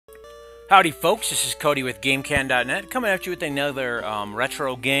Howdy folks, this is Cody with GameCan.net coming at you with another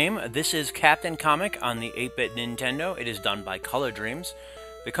retro game. This is Captain Comic on the 8-bit Nintendo. It is done by Color Dreams,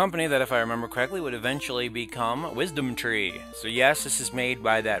 the company that, if I remember correctly, would eventually become Wisdom Tree. So yes, this is made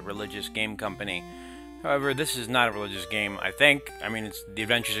by that religious game company. However, this is not a religious game, I think. I mean, it's The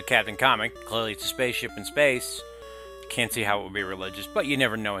Adventures of Captain Comic. Clearly it's a spaceship in space. Can't see how it would be religious, but you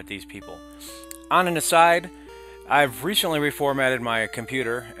never know with these people. On an aside, I've recently reformatted my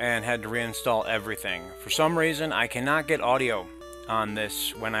computer and had to reinstall everything. For some reason, I cannot get audio on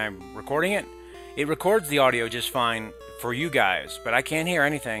this when I'm recording it. It records the audio just fine for you guys, but I can't hear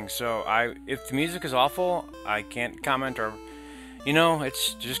anything, so if the music is awful, I can't comment or,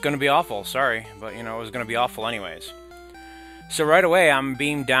 it's just going to be awful, sorry, but, it was going to be awful anyways. So right away, I'm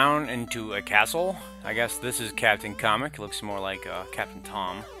beamed down into a castle. I guess this is Captain Comic. It looks more like Captain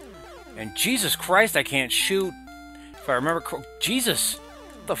Tom. And Jesus Christ, I can't shoot. If I remember, Jesus,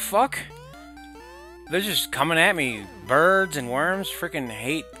 what the fuck? They're just coming at me. Birds and worms. Freaking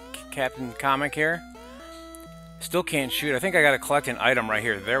hate Captain Comic here. Still can't shoot. I think I gotta collect an item right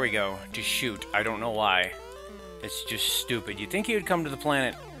here. There we go. To shoot. I don't know why. It's just stupid. You'd think he would come to the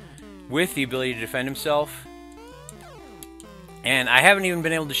planet with the ability to defend himself. And I haven't even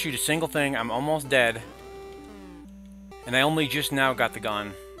been able to shoot a single thing. I'm almost dead. And I only just now got the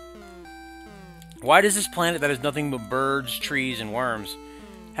gun. Why does this planet that has nothing but birds, trees, and worms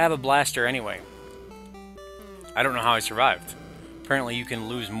have a blaster anyway? I don't know how I survived. Apparently you can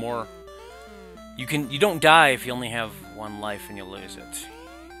lose more. You don't die if you only have one life and you lose it.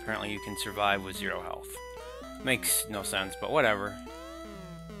 Apparently you can survive with 0 health. Makes no sense, but whatever.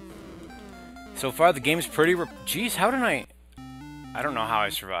 So far the game's pretty... Jeez, how did I don't know how I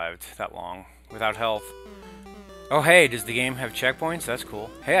survived that long without health. Oh hey, does the game have checkpoints? That's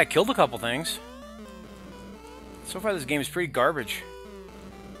cool. Hey, I killed a couple things. So far, this game is pretty garbage.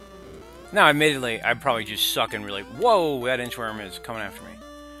 Now, admittedly, I'm probably just sucking really... Whoa, that inchworm is coming after me.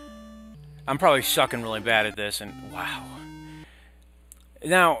 I'm probably sucking really bad at this, and wow.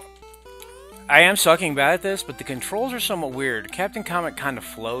 Now, I am sucking bad at this, but the controls are somewhat weird. Captain Comic kind of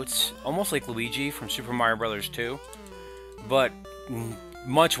floats, almost like Luigi from Super Mario Bros. 2, but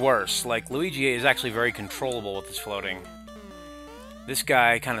much worse. Like, Luigi is actually very controllable with his floating. This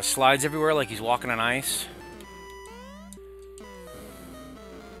guy kind of slides everywhere like he's walking on ice.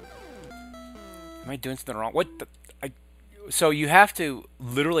 Am I doing something wrong? What the... So you have to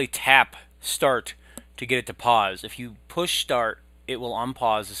literally tap start to get it to pause. If you push start, it will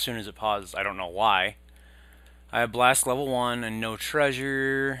unpause as soon as it pauses. I don't know why. I have blast level 1 and no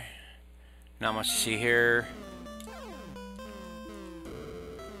treasure. Not much to see here.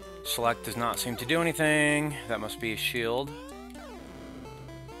 Select does not seem to do anything. That must be a shield.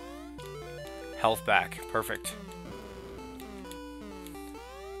 Health back. Perfect.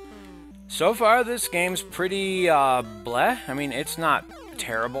 So far, this game's pretty, bleh. I mean, it's not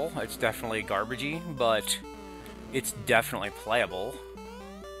terrible. It's definitely garbagey, but it's definitely playable.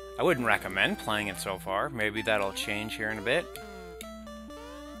 I wouldn't recommend playing it so far. Maybe that'll change here in a bit.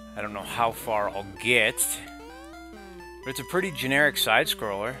 I don't know how far I'll get. But it's a pretty generic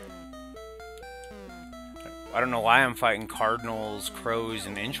side-scroller. I don't know why I'm fighting cardinals, crows,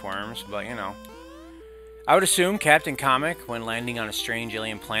 and inchworms, but, I would assume Captain Comic, when landing on a strange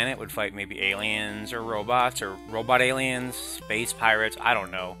alien planet, would fight maybe aliens or robots, or robot aliens, space pirates, I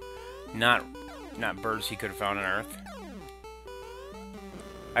don't know. Not birds he could have found on Earth.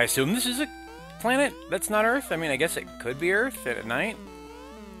 I assume this is a planet that's not Earth? I mean, I guess it could be Earth at night.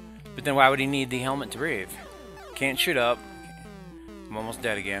 But then why would he need the helmet to breathe? Can't shoot up. I'm almost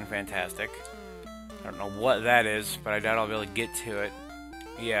dead again, fantastic. I don't know what that is, but I doubt I'll be able to get to it.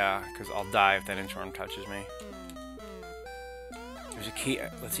 Yeah, because I'll die if that inchworm touches me. There's a key.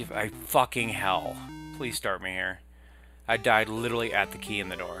 Let's see if I... Fucking hell. Please start me here. I died literally at the key in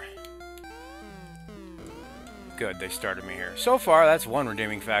the door. Good, they started me here. So far, that's one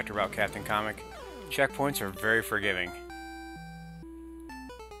redeeming factor about Captain Comic. Checkpoints are very forgiving.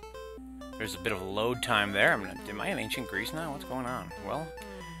 There's a bit of a load time there. Am I in ancient Greece now? What's going on? Well...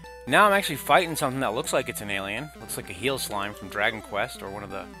 Now I'm actually fighting something that looks like it's an alien. Looks like a heel slime from Dragon Quest, or one of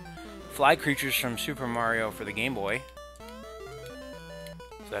the fly creatures from Super Mario for the Game Boy.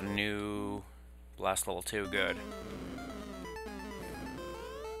 Is that a new blast level 2? Good.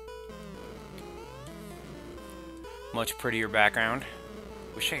 Much prettier background.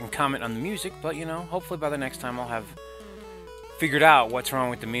 Wish I can comment on the music, but hopefully by the next time I'll have figured out what's wrong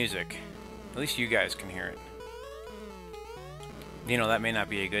with the music. At least you guys can hear it. That may not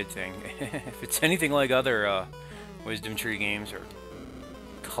be a good thing. If it's anything like other Wisdom Tree games or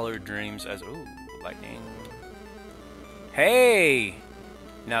Color Dreams as... Ooh, lightning. Hey!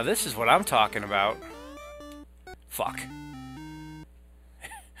 Now this is what I'm talking about. Fuck.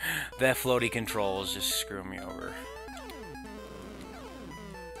 That floaty control is just screwing me over.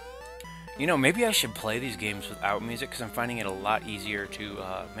 You know, maybe I should play these games without music because I'm finding it a lot easier to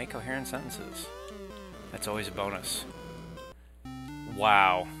make coherent sentences. That's always a bonus.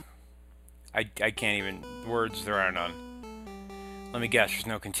 Wow. I can't even... Words, there are none. Let me guess, there's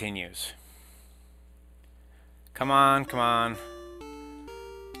no continues. Come on, come on.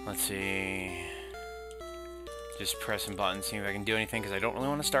 Let's see... Just pressing buttons, see if I can do anything, because I don't really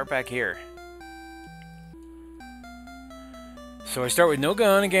want to start back here. So I start with no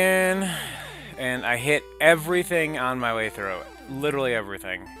gun again, and I hit everything on my way through it. Literally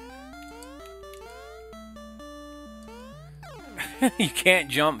everything. You can't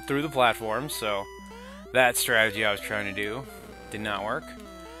jump through the platforms, so that strategy I was trying to do did not work.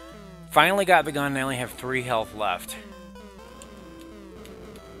 Finally got the gun, and I only have 3 health left.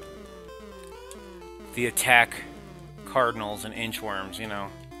 The attack cardinals and inchworms, you know.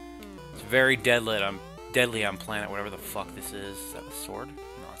 It's very deadly on planet whatever the fuck this is. Is that a sword? No,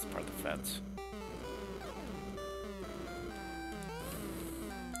 it's part of the fence.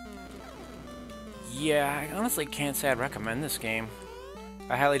 Yeah, I honestly can't say I'd recommend this game.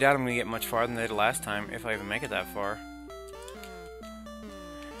 I highly doubt I'm going to get much farther than I did last time, if I even make it that far.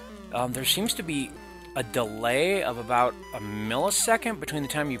 There seems to be a delay of about a millisecond between the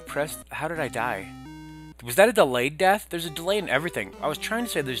time you press... How did I die? Was that a delayed death? There's a delay in everything. I was trying to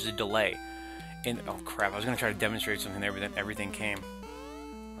say there's a delay in... Oh, crap. I was going to try to demonstrate something there, but then everything came.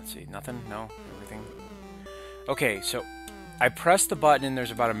 Let's see. Nothing? No? Everything? Okay, so I press the button and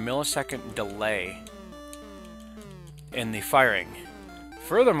there's about a millisecond delay in the firing.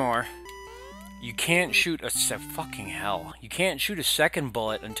 Furthermore, you can't shoot a... Fucking hell. You can't shoot a second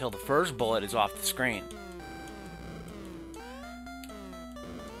bullet until the first bullet is off the screen.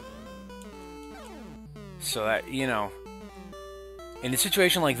 So that, you know, in a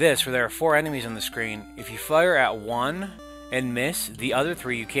situation like this where there are 4 enemies on the screen, if you fire at 1 and miss, the other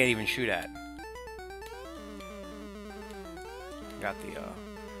 3 you can't even shoot at. Got the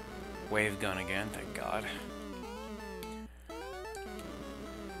wave gun again, thank God.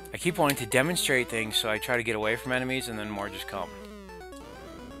 I keep wanting to demonstrate things, so I try to get away from enemies and then more just come.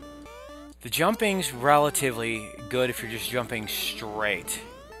 The jumping's relatively good if you're just jumping straight.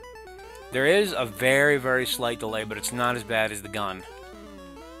 There is a very, very slight delay, but it's not as bad as the gun.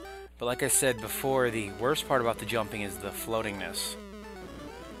 But like I said before, the worst part about the jumping is the floatingness.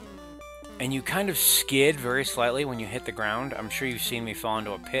 And you kind of skid very slightly when you hit the ground. I'm sure you've seen me fall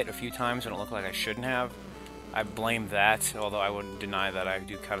into a pit a few times and it looked like I shouldn't have. I blame that, although I wouldn't deny that I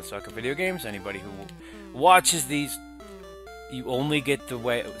do kind of suck at video games. Anybody who watches these, you only get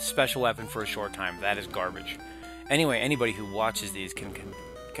the special weapon for a short time. That is garbage. Anyway, anybody who watches these can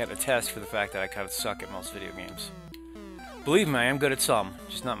attest for the fact that I kind of suck at most video games. Believe me, I am good at some,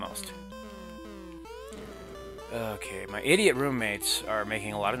 just not most. Okay, my idiot roommates are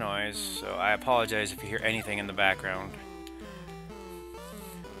making a lot of noise, so I apologize if you hear anything in the background.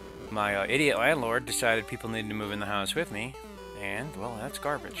 My idiot landlord decided people needed to move in the house with me, and, well, that's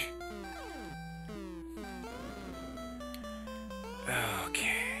garbage.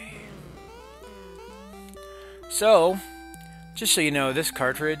 Okay. So, just so you know, this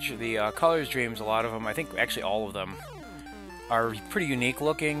cartridge, the Colors Dreams, a lot of them, I think actually all of them, are pretty unique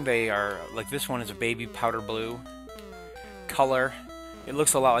looking. They are, like this one is a baby powder blue color. It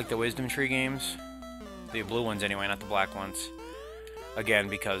looks a lot like the Wisdom Tree games. The blue ones anyway, not the black ones. Again,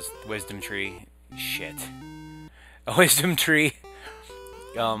 because Wisdom Tree, shit. A Wisdom Tree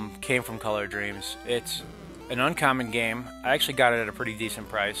came from Color Dreams. It's an uncommon game. I actually got it at a pretty decent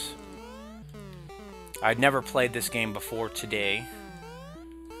price. I'd never played this game before today.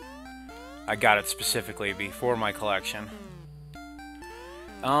 I got it specifically before my collection.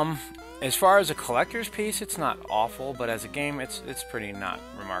 As far as a collector's piece, it's not awful, but as a game, it's pretty not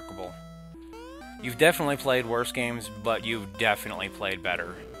remarkable. You've definitely played worse games, but you've definitely played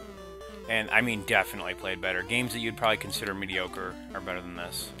better. And I mean definitely played better. Games that you'd probably consider mediocre are better than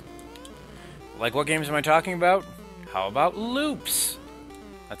this. Like what games am I talking about? How about Loops?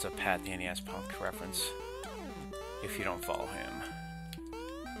 That's a Pat the NES Punk reference, if you don't follow him.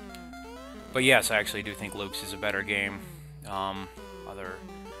 But yes, I actually do think Loops is a better game. Other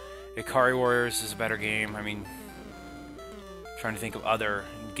Ikari Warriors is a better game. I mean, trying to think of other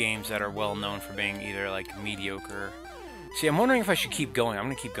games that are well known for being either like mediocre. See, I'm wondering if I should keep going. I'm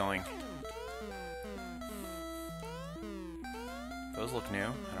gonna keep going. Those look new.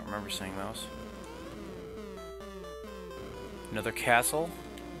 I don't remember seeing those. Another castle.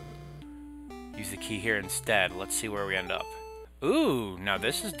 Use the key here instead. Let's see where we end up. Ooh, now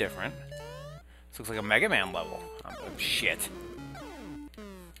this is different. This looks like a Mega Man level. Oh, shit.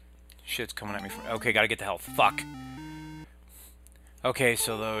 Shit's coming at me from... Okay, gotta get the health. Fuck. Okay,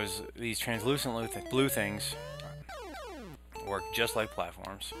 so these translucent blue things work just like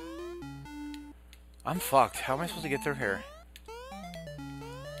platforms. I'm fucked. How am I supposed to get through here?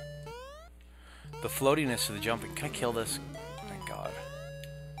 The floatiness of the jumping. Can I kill this? Thank God.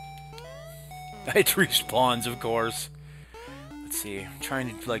 It respawns, of course. Let's see. I'm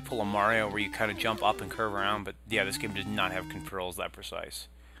trying to like pull a Mario where you kind of jump up and curve around, but yeah, this game does not have controls that precise.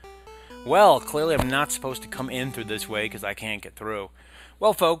 Well, clearly I'm not supposed to come in through this way because I can't get through.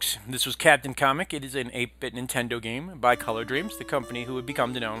 Well, folks, this was Captain Comic. It is an 8-bit Nintendo game by Color Dreams, the company who would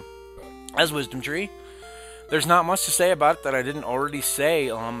become known as Wisdom Tree. There's not much to say about it that I didn't already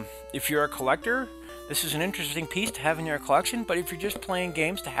say. If you're a collector, this is an interesting piece to have in your collection, but if you're just playing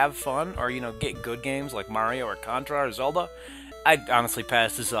games to have fun or, you know, get good games like Mario or Contra or Zelda, I'd honestly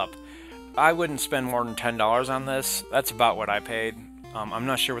pass this up. I wouldn't spend more than $10 on this. That's about what I paid. I'm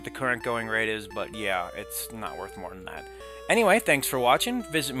not sure what the current going rate is, but yeah, it's not worth more than that. Anyway, thanks for watching.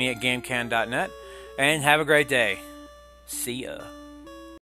 Visit me at GameCan.net, and have a great day. See ya.